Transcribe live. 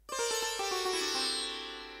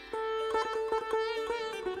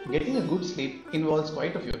Getting a good sleep involves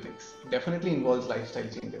quite a few things. It definitely involves lifestyle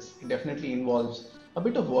changes. It definitely involves a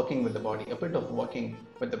bit of working with the body, a bit of working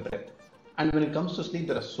with the breath. And when it comes to sleep,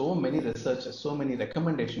 there are so many researches, so many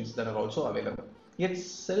recommendations that are also available. Yet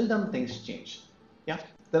seldom things change. Yeah,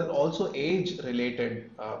 there are also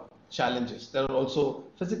age-related challenges. There are also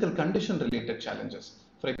physical condition-related challenges.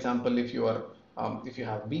 For example, if you have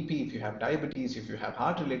BP, if you have diabetes, if you have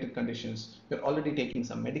heart-related conditions, you're already taking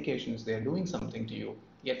some medications. They are doing something to you.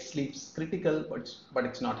 Yet sleep's critical, but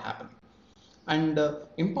it's not happening. And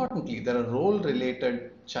importantly, there are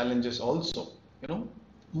role-related challenges also. You know,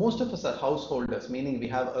 most of us are householders, meaning we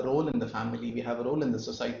have a role in the family, we have a role in the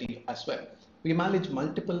society as well. We manage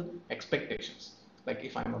multiple expectations. Like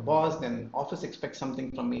if I'm a boss, then office expects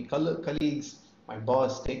something from me, colleagues, my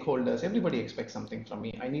boss, stakeholders, everybody expects something from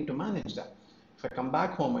me. I need to manage that. If I come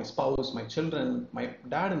back home, my spouse, my children, my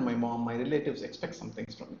dad and my mom, my relatives expect some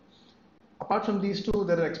things from me. Apart from these two,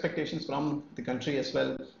 there are expectations from the country as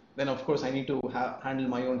well. Then of course I need to handle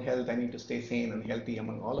my own health. I need to stay sane and healthy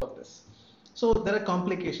among all of this. So there are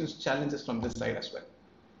complications, challenges from this side as well.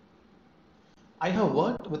 I have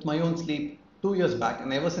worked with my own sleep 2 years back,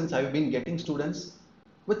 and ever since I've been getting students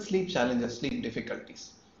with sleep challenges, sleep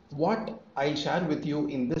difficulties. What I'll share with you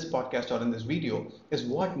in this podcast or in this video is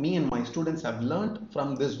what me and my students have learned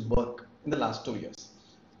from this work in the last 2 years.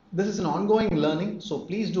 This is an ongoing learning, so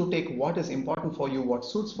please do take what is important for you, what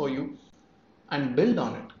suits for you, and build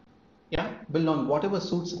on it. Yeah, build on whatever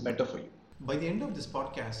suits better for you. By the end of this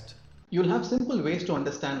podcast, you'll have simple ways to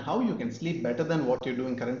understand how you can sleep better than what you're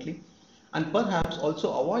doing currently, and perhaps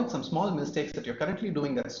also avoid some small mistakes that you're currently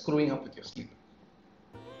doing that's screwing up with your sleep.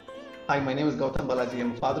 Hi, my name is Gautam Balaji.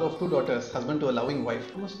 I'm a father of two daughters, husband to a loving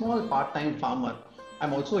wife. I'm a small part-time farmer.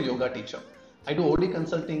 I'm also a yoga teacher. I do OD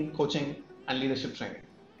consulting, coaching, and leadership training.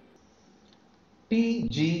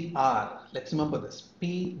 PGR, let's remember this,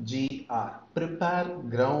 PGR, prepare,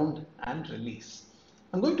 ground, and release.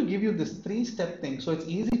 I'm going to give you this 3-step thing so it's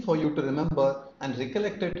easy for you to remember and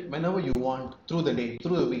recollect it whenever you want, through the day,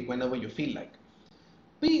 through the week, whenever you feel like.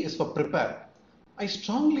 P is for prepare. I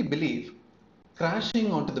strongly believe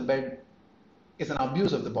crashing onto the bed is an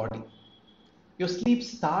abuse of the body. Your sleep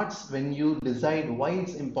starts when you decide why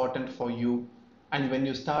it's important for you, and when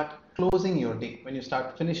you start closing your day, when you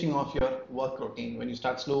start finishing off your work routine, when you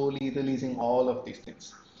start slowly releasing all of these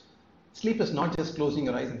things. Sleep is not just closing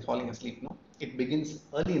your eyes and falling asleep, no. It begins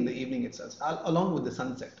early in the evening itself, along with the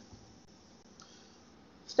sunset.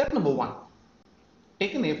 Step number 1,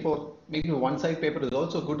 take an A4, maybe one side paper is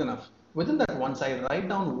also good enough. Within that one side, write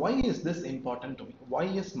down why is this important to me? Why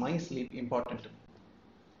is my sleep important to me?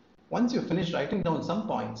 Once you finish writing down some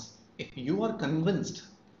points, if you are convinced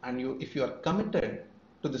and if you are committed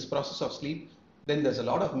to this process of sleep, then there's a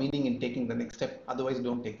lot of meaning in taking the next step. Otherwise,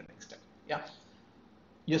 don't take the next step. Yeah.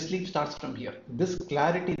 Your sleep starts from here. This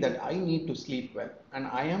clarity that I need to sleep well and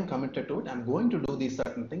I am committed to it, I'm going to do these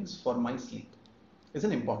certain things for my sleep is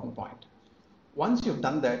an important point. Once you've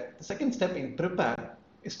done that, the second step in prepare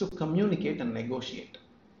is to communicate and negotiate.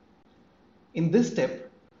 In this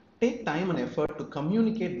step, take time and effort to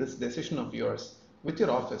communicate this decision of yours with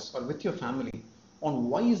your office or with your family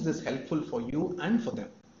on why is this helpful for you and for them.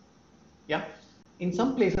 Yeah. In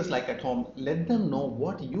some places like at home, let them know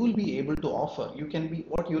what you will be able to offer.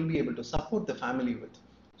 What you'll be able to support the family with.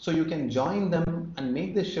 So you can join them and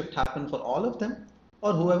make this shift happen for all of them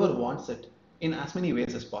or whoever wants it in as many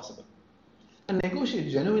ways as possible. And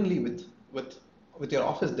negotiate genuinely with your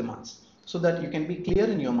office demands so that you can be clear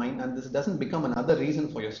in your mind and this doesn't become another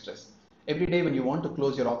reason for your stress. Every day when you want to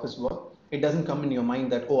close your office work, it doesn't come in your mind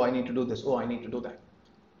that, oh, I need to do this, oh, I need to do that.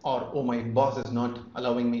 Or, oh, my boss is not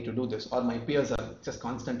allowing me to do this, or my peers are just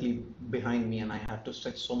constantly behind me and I have to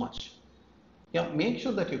stretch so much. Yeah, make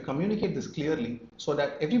sure that you communicate this clearly so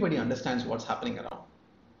that everybody understands what's happening around.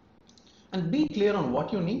 And be clear on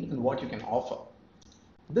what you need and what you can offer.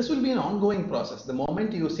 This will be an ongoing process. The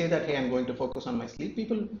moment you say that, hey, I'm going to focus on my sleep,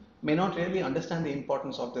 people may not really understand the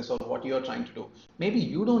importance of this or what you're trying to do. Maybe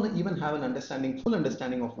you don't even have an full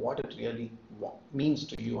understanding of what it really means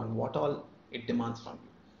to you and what all it demands from you.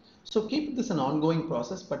 So keep this an ongoing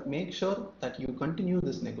process, but make sure that you continue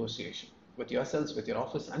this negotiation with yourselves, with your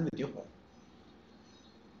office, and with your home.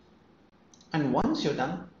 And once you're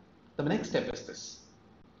done, the next step is this.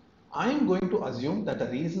 I am going to assume that a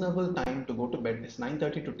reasonable time to go to bed is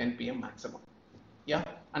 9:30 to 10 p.m. maximum. Yeah,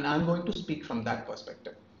 and I'm going to speak from that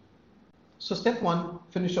perspective. So step 1,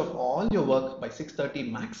 finish off all your work by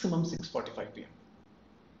 6:30, maximum 6:45 p.m.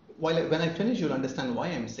 When I finish, you'll understand why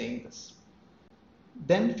I'm saying this.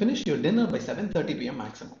 Then finish your dinner by 7:30 p.m.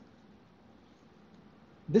 maximum.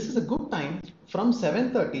 This is a good time. From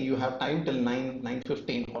 7:30 you have time till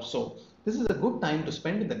 9:15 or so. This is a good time to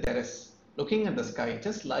spend in the terrace, looking at the sky,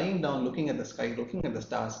 just lying down, looking at the sky, looking at the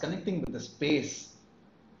stars, connecting with the space.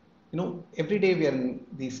 Every day we are in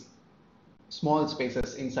these small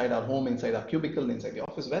spaces inside our home, inside our cubicle, inside the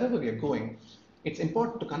office, wherever we are going. It's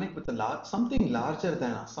important to connect with something larger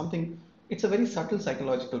than us, something. It's a very subtle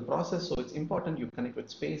psychological process, so it's important you connect with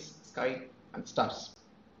space, sky, and stars.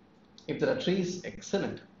 If there are trees,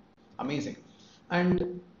 excellent, amazing.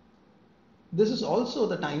 And this is also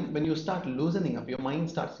the time when you start loosening up, your mind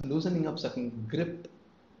starts loosening up certain grip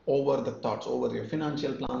over the thoughts, over your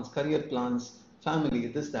financial plans, career plans, family,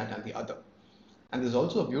 this, that, and the other. And this is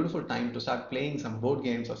also a beautiful time to start playing some board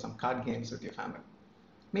games or some card games with your family.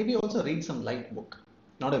 Maybe also read some light book,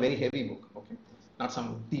 not a very heavy book, okay? Not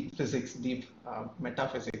some deep physics, deep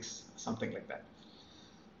metaphysics, something like that.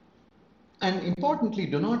 And importantly,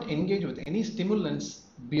 do not engage with any stimulants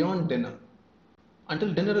beyond dinner.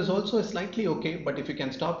 Until dinner is also slightly okay, but if you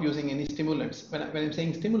can stop using any stimulants, when I'm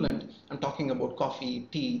saying stimulant, I'm talking about coffee,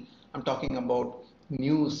 tea, I'm talking about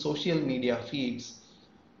news, social media feeds.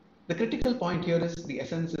 The critical point here is the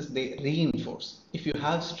essence is they reinforce. If you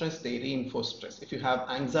have stress, they reinforce stress. If you have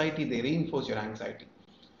anxiety, they reinforce your anxiety.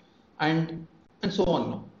 And so on.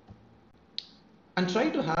 No? And try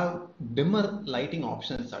to have dimmer lighting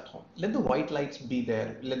options at home. Let the white lights be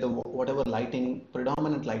there. Let the whatever lighting,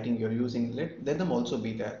 predominant lighting you're using, let them also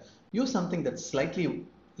be there. Use something that's slightly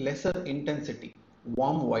lesser intensity,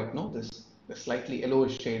 warm white, no, this slightly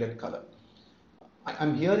yellowish shaded color.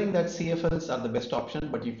 I'm hearing that CFLs are the best option,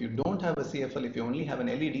 but if you don't have a CFL, if you only have an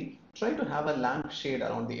LED, try to have a lamp shade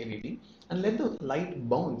around the LED and let the light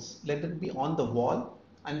bounce. Let it be on the wall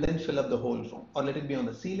and then fill up the whole room, or let it be on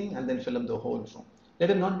the ceiling and then fill up the whole room.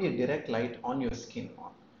 Let it not be a direct light on your skin.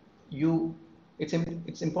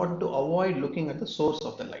 It's important to avoid looking at the source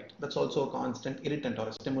of the light. That's also a constant irritant or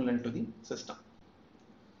a stimulant to the system.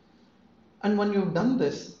 And when you've done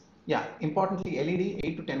this, yeah, importantly, LED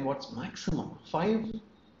 8 to 10 watts maximum. 5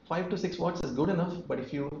 to 6 watts is good enough, but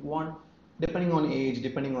if you want, depending on age,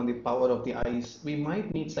 depending on the power of the eyes, we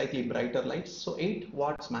might need slightly brighter lights. So 8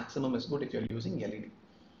 watts maximum is good if you're using LED.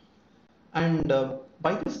 And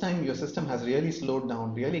by this time, your system has really slowed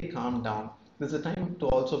down, really calmed down. This is a time to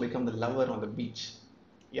also become the lover on the beach.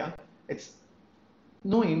 Yeah, it's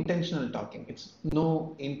no intentional talking. It's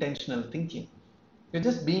no intentional thinking. You're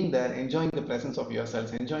just being there, enjoying the presence of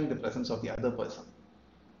yourselves, enjoying the presence of the other person.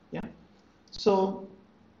 Yeah. So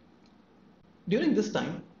during this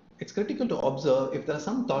time, it's critical to observe if there are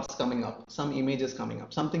some thoughts coming up, some images coming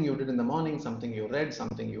up, something you did in the morning, something you read,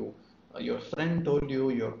 something your friend told you,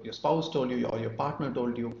 your spouse told you, or your partner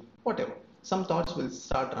told you, whatever. Some thoughts will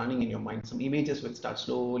start running in your mind. Some images will start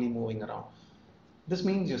slowly moving around. This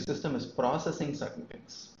means your system is processing certain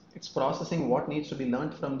things. It's processing what needs to be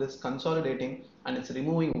learned from this, consolidating, and it's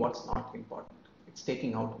removing what's not important. It's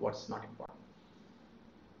taking out what's not important.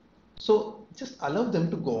 So just allow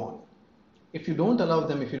them to go on. If you don't allow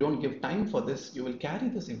them, if you don't give time for this, you will carry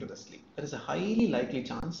this into the sleep. There is a highly likely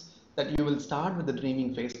chance that you will start with the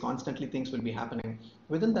dreaming phase. Constantly things will be happening.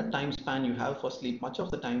 Within that time span you have for sleep, much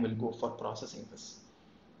of the time will go for processing this.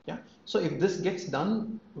 Yeah. So if this gets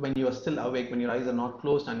done when you are still awake, when your eyes are not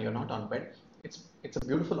closed and you're not on bed, it's a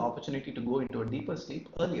beautiful opportunity to go into a deeper sleep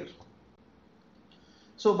earlier.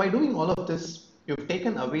 So by doing all of this, you've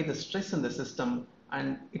taken away the stress in the system,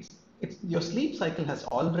 and it's your sleep cycle has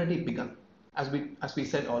already begun. As we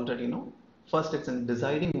said already, no. First, it's in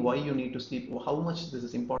deciding why you need to sleep, how much this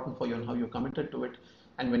is important for you, and how you're committed to it.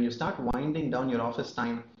 And when you start winding down your office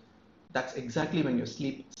time, that's exactly when your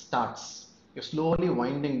sleep starts. You're slowly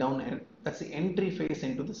winding down, and that's the entry phase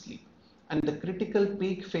into the sleep. And the critical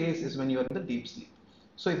peak phase is when you're in the deep sleep.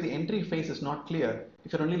 So if the entry phase is not clear,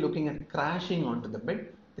 if you're only looking at crashing onto the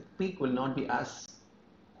bed, the peak will not be as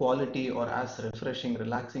quality or as refreshing,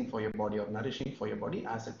 relaxing for your body or nourishing for your body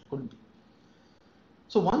as it could be.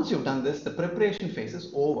 So once you've done this, the preparation phase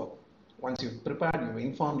is over. Once you've prepared, you've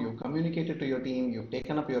informed, you've communicated to your team, you've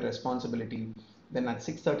taken up your responsibility, then at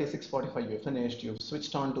 6:30, 6:45 you're finished, you've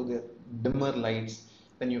switched on to the dimmer lights,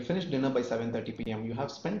 then you finish dinner by 7:30 p.m. You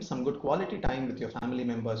have spent some good quality time with your family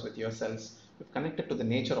members, with yourselves. You've connected to the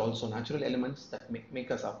nature also, natural elements that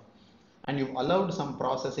make us up. And you've allowed some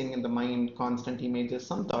processing in the mind, constant images,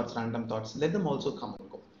 some thoughts, random thoughts, let them also come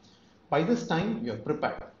and go. By this time, you're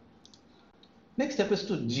prepared. Next step is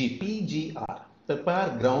to PGR,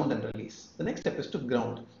 prepare, ground, and release. The next step is to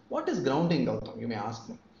ground. What is grounding, Gautam? You may ask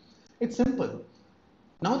me. It's simple.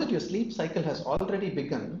 Now that your sleep cycle has already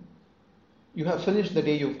begun, you have finished the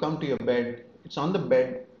day, you've come to your bed, it's on the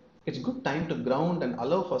bed, it's good time to ground and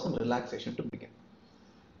allow for some relaxation to begin.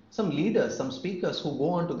 some leaders, some speakers who go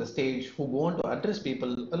onto the stage, who go on to address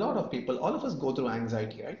people, a lot of people, all of us go through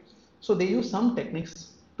anxiety, right? So they use some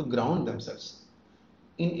techniques to ground themselves.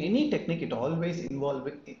 In any technique, it always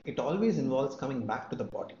involves coming back to the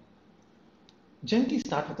body. Gently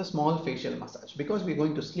start with a small facial massage. Because we're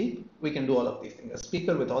going to sleep, we can do all of these things. A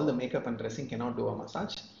speaker with all the makeup and dressing cannot do a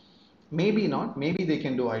massage. Maybe not, maybe they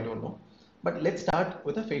can do, I don't know. But let's start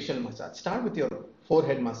with a facial massage. Start with your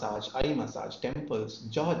forehead massage, eye massage, temples,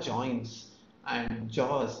 jaw joints, and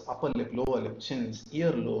jaws, upper lip, lower lip, chins,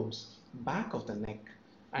 ear lobes, back of the neck,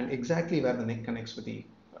 and exactly where the neck connects with the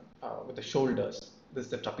shoulders. This is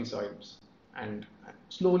the trapezoids. And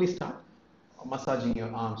slowly start massaging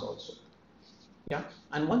your arms also. Yeah,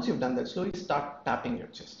 and once you've done that, slowly start tapping your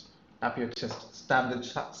chest. Tap your chest, tap the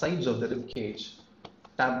sides of the rib cage,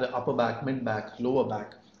 tap the upper back, mid back, lower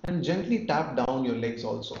back, and gently tap down your legs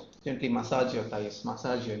also. Gently massage your thighs,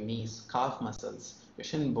 massage your knees, calf muscles, your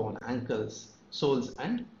shin bone, ankles, soles,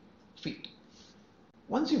 and feet.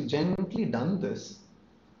 Once you've gently done this,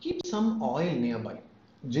 keep some oil nearby.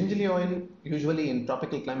 Gingerly oil, usually in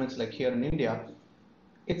tropical climates like here in India,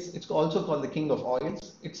 it's also called the king of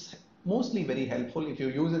oils. It's mostly very helpful. If you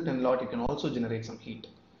use it in a lot, you can also generate some heat.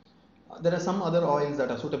 There are some other oils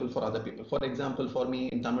that are suitable for other people. For example, for me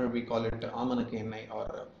in Tamil, we call it Amanakku Ennai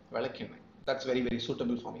or Velakennai. That's very, very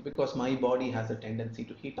suitable for me because my body has a tendency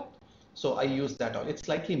to heat up. So I use that oil. It's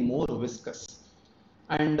slightly more viscous.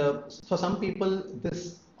 And for some people,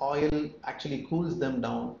 this oil actually cools them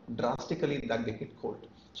down drastically that they get cold.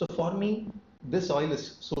 So for me, this oil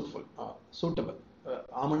is suitable.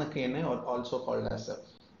 Amanakku Ennai, or also called as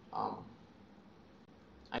um,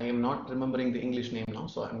 I am not remembering the English name now,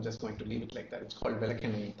 so I'm just going to leave it like that. It's called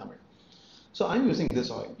Velakennai in Tamil. So I'm using this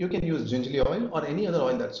oil. You can use gingerly oil or any other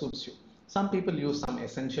oil that suits you. Some people use some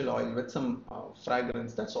essential oil with some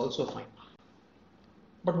fragrance. That's also fine.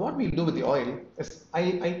 But what we do with the oil is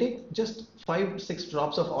I take just 5-6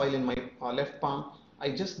 drops of oil in my left palm.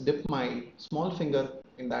 I just dip my small finger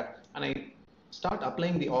in that and I start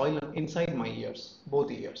applying the oil inside my ears, both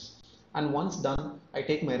ears. And once done, I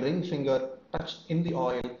take my ring finger, touch in the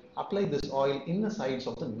oil, apply this oil in the sides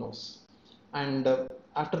of the nose. And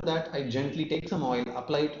after that, I gently take some oil,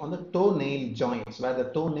 apply it on the toenail joints, where the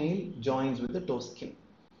toenail joins with the toe skin.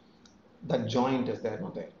 That joint is there,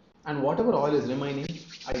 not there. And whatever oil is remaining,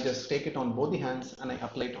 I just take it on both the hands and I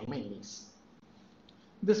apply it on my knees.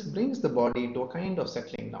 This brings the body to a kind of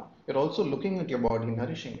settling down. You're also looking at your body,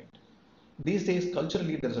 nourishing it. These days,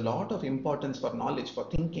 culturally, there's a lot of importance for knowledge, for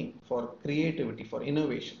thinking, for creativity, for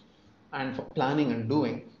innovation, and for planning and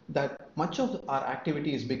doing, that much of our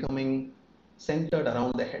activity is becoming centered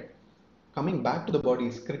around the head. Coming back to the body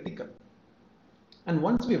is critical. And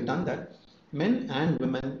once we've done that, men and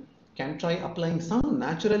women can try applying some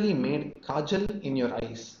naturally made kajal in your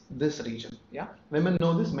eyes, this region. Yeah, women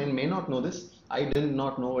know this, men may not know this. I did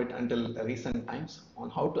not know it until recent times on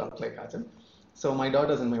how to apply kajal. So my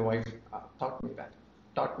daughters and my wife taught me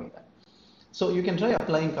that. So you can try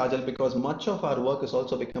applying kajal because much of our work is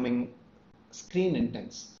also becoming screen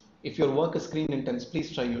intense. If your work is screen intense,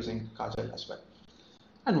 please try using kajal as well.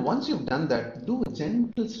 And once you've done that, do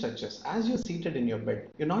gentle stretches as you're seated in your bed.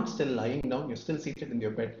 You're not still lying down, you're still seated in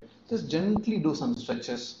your bed. Just gently do some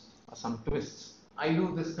stretches or some twists. I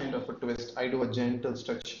do this kind of a twist. I do a gentle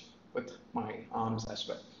stretch with my arms as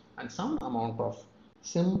well. And some amount of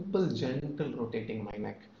simple, gentle rotating my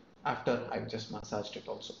neck after I've just massaged it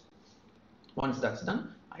also. Once that's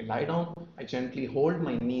done, I lie down, I gently hold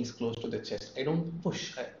my knees close to the chest. I don't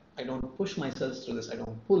push. I don't push myself through this. I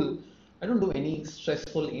don't pull. I don't do any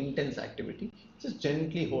stressful, intense activity. Just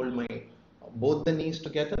gently hold my both the knees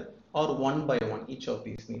together or one by one, each of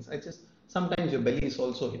these knees. I just sometimes your belly is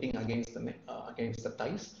also hitting against the against the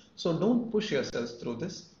thighs. So don't push yourselves through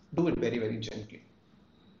this. Do it very, very gently.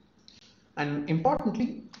 And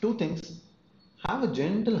importantly, two things. Have a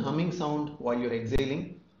gentle humming sound while you're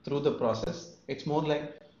exhaling through the process. It's more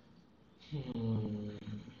like hmm,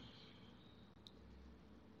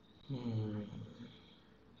 hmm.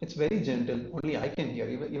 It's very gentle, only I can hear.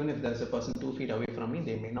 Even if there's a person 2 feet away from me,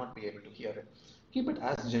 they may not be able to hear it. Keep it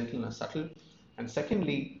as gentle and subtle. And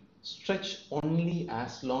secondly, stretch only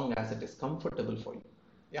as long as it is comfortable for you.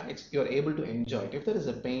 Yeah, you're able to enjoy it. If there is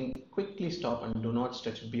a pain, quickly stop and do not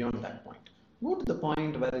stretch beyond that point. Go to the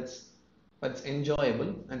point where it's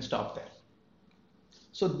enjoyable and stop there.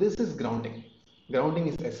 So this is grounding. Grounding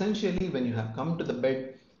is essentially when you have come to the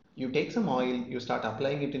bed, you take some oil, you start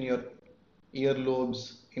applying it in your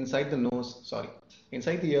earlobes, inside the nose, sorry,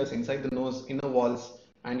 inside the ears, inside the nose, inner walls,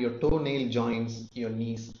 and your toenail joints, your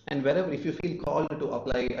knees, and wherever, if you feel called to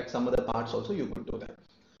apply at some other parts also, you could do that.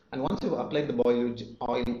 And once you've applied the oil,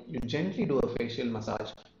 you gently do a facial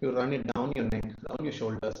massage. You run it down your neck, down your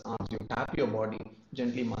shoulders, arms. You tap your body,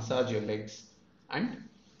 gently massage your legs, and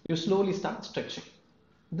you slowly start stretching.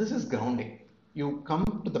 This is grounding. You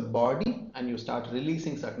come to the body and you start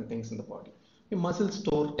releasing certain things in the body. Your muscles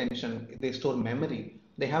store tension, they store memory.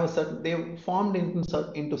 They've formed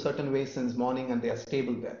into certain ways since morning and they are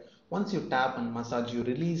stable there. Once you tap and massage, you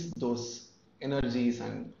release those energies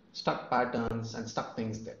and stuck patterns and stuck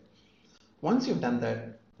things there. Once you've done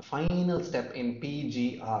that, the final step in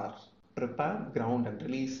PGR, prepare, ground, and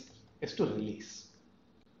release, is to release.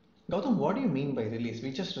 Gautam, what do you mean by release?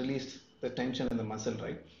 We just released the tension in the muscle,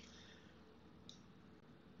 right?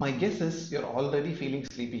 My guess is you're already feeling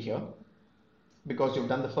sleepy here because you've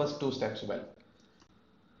done the first two steps well.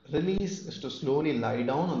 Release is to slowly lie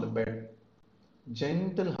down on the bed,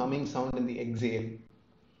 gentle humming sound in the exhale,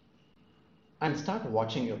 and start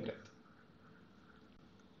watching your breath.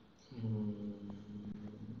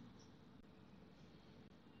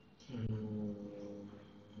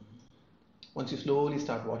 Once you slowly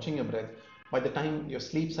start watching your breath, by the time your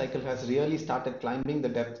sleep cycle has really started climbing the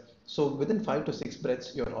depth, so within 5 to 6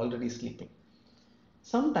 breaths, you're already sleeping.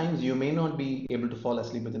 Sometimes you may not be able to fall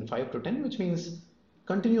asleep within 5 to 10, which means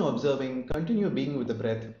continue observing, continue being with the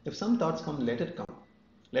breath. If some thoughts come, let it come.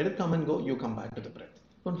 Let it come and go, you come back to the breath.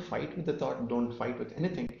 Don't fight with the thought, don't fight with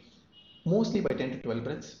anything. Mostly by 10 to 12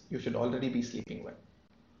 breaths, you should already be sleeping well.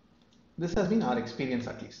 This has been our experience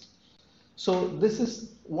at least. So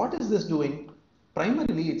what is this doing?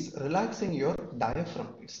 Primarily, it's relaxing your diaphragm.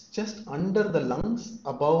 It's just under the lungs,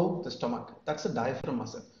 above the stomach. That's the diaphragm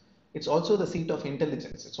muscle. It's also the seat of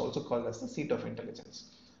intelligence. It's also called as the seat of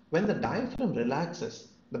intelligence. When the diaphragm relaxes,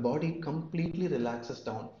 the body completely relaxes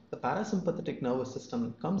down. The parasympathetic nervous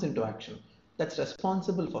system comes into action. That's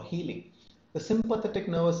responsible for healing. The sympathetic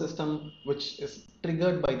nervous system, which is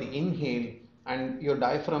triggered by the inhale and your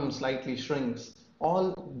diaphragm slightly shrinks,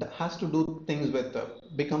 all has to do things with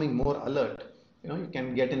becoming more alert. You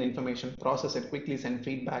can get an information, process it quickly, send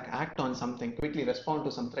feedback, act on something, quickly respond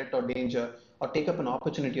to some threat or danger, or take up an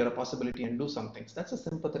opportunity or a possibility and do something. So that's a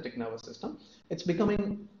sympathetic nervous system. It's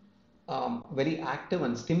becoming very active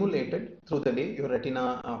and stimulated through the day. Your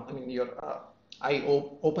retina, your eye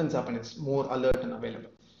opens up and it's more alert and available.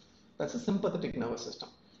 That's the sympathetic nervous system.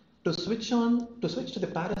 To switch to the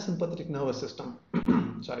parasympathetic nervous system,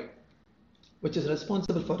 sorry, which is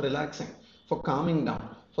responsible for relaxing, for calming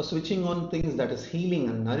down, for switching on things that is healing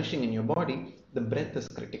and nourishing in your body, the breath is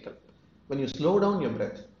critical. When you slow down your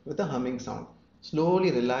breath with a humming sound,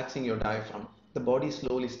 slowly relaxing your diaphragm, the body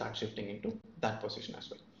slowly starts shifting into that position as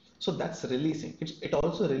well. So that's releasing. It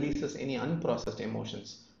also releases any unprocessed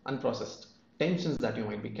emotions, unprocessed tensions that you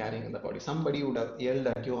might be carrying in the body. Somebody would have yelled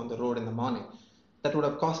at you on the road in the morning. That would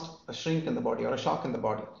have caused a shrink in the body or a shock in the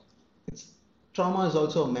body. Trauma is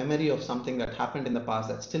also a memory of something that happened in the past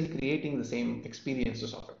that's still creating the same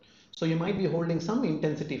experiences of it. So you might be holding some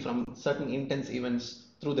intensity from certain intense events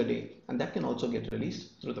through the day, and that can also get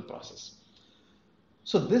released through the process.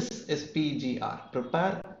 So this is PGR,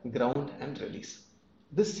 prepare, ground, and release.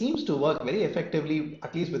 This seems to work very effectively,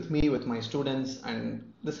 at least with me, with my students,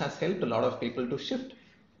 and this has helped a lot of people to shift.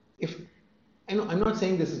 I'm not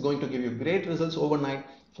saying this is going to give you great results overnight.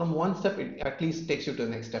 From one step, it at least takes you to the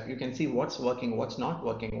next step. You can see what's working, what's not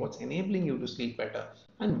working, what's enabling you to sleep better,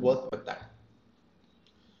 and work with that.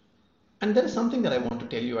 And there is something that I want to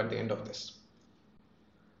tell you at the end of this.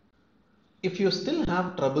 If you still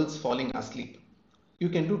have troubles falling asleep, you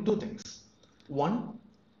can do two things. One,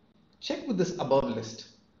 check with this above list.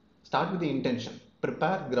 Start with the intention,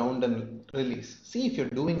 prepare, ground, and release. See if you're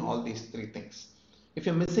doing all these three things. If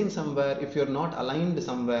you're missing somewhere, if you're not aligned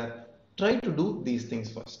somewhere, try to do these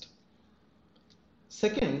things first.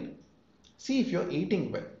 Second, see if you're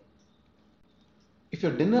eating well. If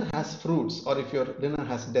your dinner has fruits, or if your dinner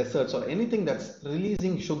has desserts, or anything that's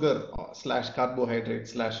releasing sugar slash carbohydrate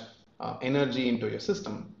slash energy into your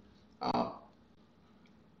system,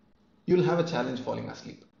 you'll have a challenge falling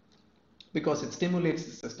asleep because it stimulates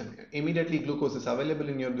the system. Immediately glucose is available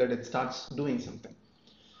in your blood, it starts doing something.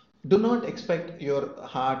 Do not expect your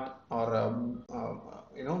heart or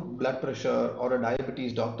blood pressure or a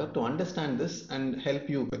diabetes doctor to understand this and help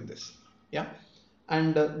you with this. Yeah,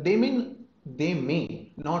 and they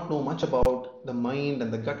may not know much about the mind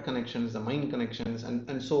and the gut connections, the mind connections,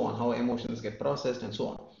 and so on, how emotions get processed and so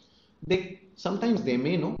on. Sometimes they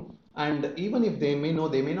may know, and even if they may know,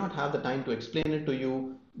 they may not have the time to explain it to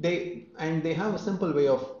you. They have a simple way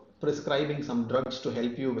of prescribing some drugs to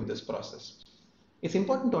help you with this process. It's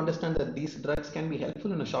important to understand that these drugs can be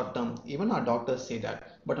helpful in a short term. Even our doctors say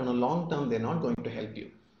that, but on a long term, they're not going to help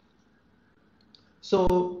you.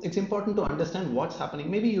 So it's important to understand what's happening.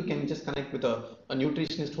 Maybe you can just connect with a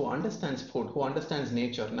nutritionist who understands food, who understands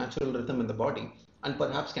nature, natural rhythm in the body, and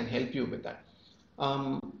perhaps can help you with that.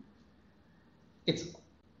 Um, it's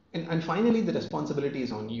and finally the responsibility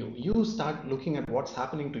is on you. You start looking at what's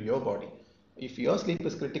happening to your body. If your sleep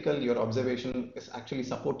is critical, your observation is actually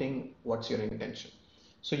supporting what's your intention.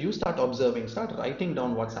 So you start observing, start writing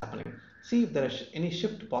down what's happening, see if there is any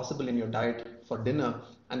shift possible in your diet for dinner,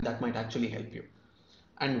 and that might actually help you.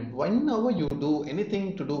 And whenever you do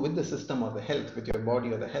anything to do with the system or the health, with your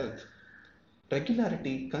body or the health,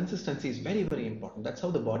 regularity, consistency is very, very important. That's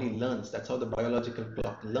how the body learns. That's how the biological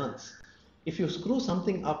clock learns. If you screw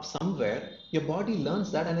something up somewhere, your body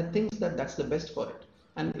learns that and it thinks that that's the best for it.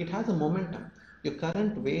 And it has a momentum. Your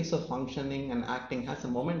current ways of functioning and acting has a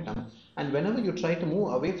momentum. And whenever you try to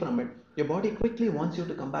move away from it, your body quickly wants you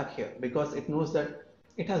to come back here because it knows that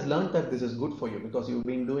it has learned that this is good for you because you've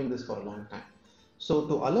been doing this for a long time. So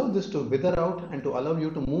to allow this to wither out and to allow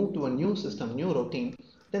you to move to a new system, new routine,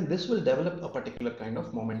 then this will develop a particular kind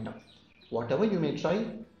of momentum. Whatever you may try,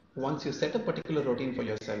 once you set a particular routine for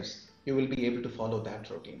yourselves, you will be able to follow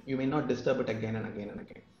that routine. You may not disturb it again and again and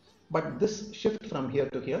again. But this shift from here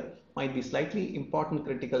to here might be slightly important,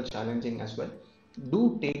 critical, challenging as well.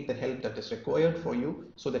 Do take the help that is required for you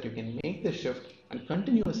so that you can make the shift and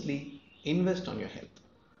continuously invest on your health.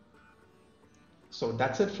 So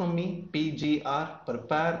that's it from me. PGR,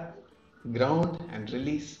 prepare, ground, and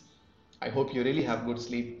release. I hope you really have good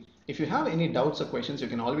sleep. If you have any doubts or questions, you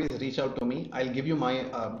can always reach out to me. I'll give you my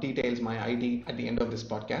details, my ID at the end of this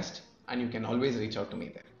podcast, and you can always reach out to me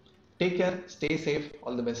there. Take care, stay safe,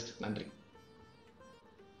 all the best. Nandri.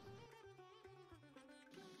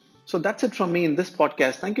 So that's it from me in this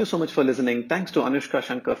podcast. Thank you so much for listening. Thanks to Anushka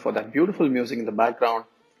Shankar for that beautiful music in the background.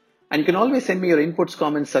 And you can always send me your inputs,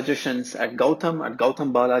 comments, suggestions at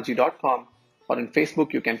gautam@gautambalaji.com, or on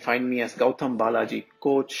Facebook you can find me as Gautam Balaji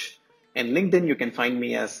Coach. In LinkedIn you can find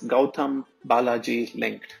me as Gautam Balaji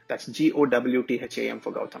Linked. That's GOWTHAM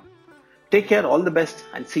for Gautam. Take care, all the best,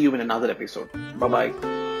 and see you in another episode. Bye-bye.